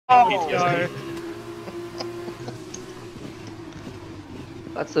No.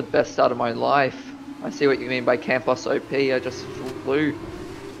 That's the best start of my life. I see what you mean by Campos OP, I just flew.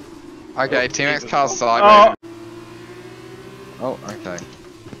 Okay, Team X car's sideways. Oh, okay.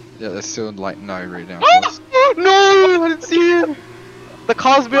 Yeah, there's still like no rebound. Oh, no! I didn't see him! The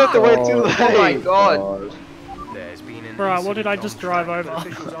car's been out the way too late! Oh my god! Bro, what did I just drive over?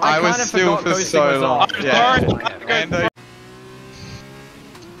 I was still for so long. Yeah.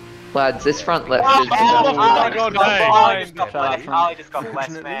 Lads, this front left is... Oh my god, Charlie just got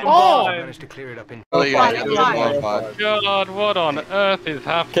blessed, man. Oh! Managed to clear it up in. God, what on earth is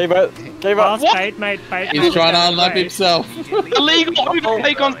happening? Gave up. Last bait, mate, bait. He's trying to unlock himself. Illegal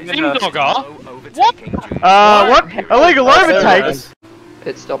overtake on Simdogger? What? What? Illegal overtakes?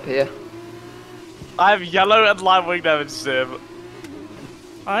 Pit stop here. I have yellow and live wing damage, Sim.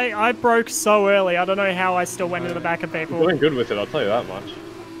 I broke so early, I don't know how I still went in the back of people. Doing good with it, I'll tell you that much.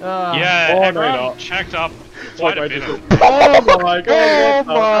 Yeah, no, everyone not. checked up quite a bit. Oh my god!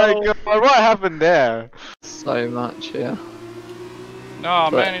 Oh my god, what happened there? So much, yeah. No,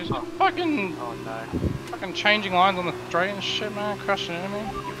 man, he's fucking... Oh no. Fucking changing lines on the straight and shit, man, crushing enemy.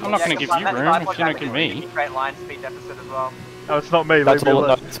 I'm not gonna give you room if you don't give me. Straight line speed deficit as well. No, it's not me, That's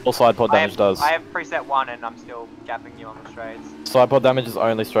all side pod damage does. I have preset 1 and I'm still gapping you on the straights. Side pod damage is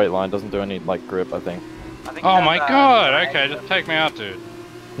only straight line, doesn't do any like grip, I think. Oh my god, okay, just take me out, dude.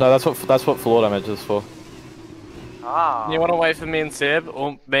 No, that's what floor damage is for. Ah. You want to wait for me and Seb,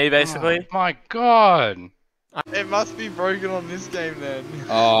 or me basically? Oh my god. It must be broken on this game then.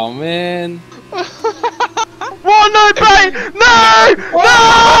 Oh man. Whoa, no, Bray! No! No!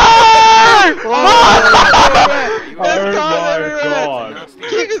 Oh my god!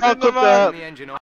 Kick us in the mouth!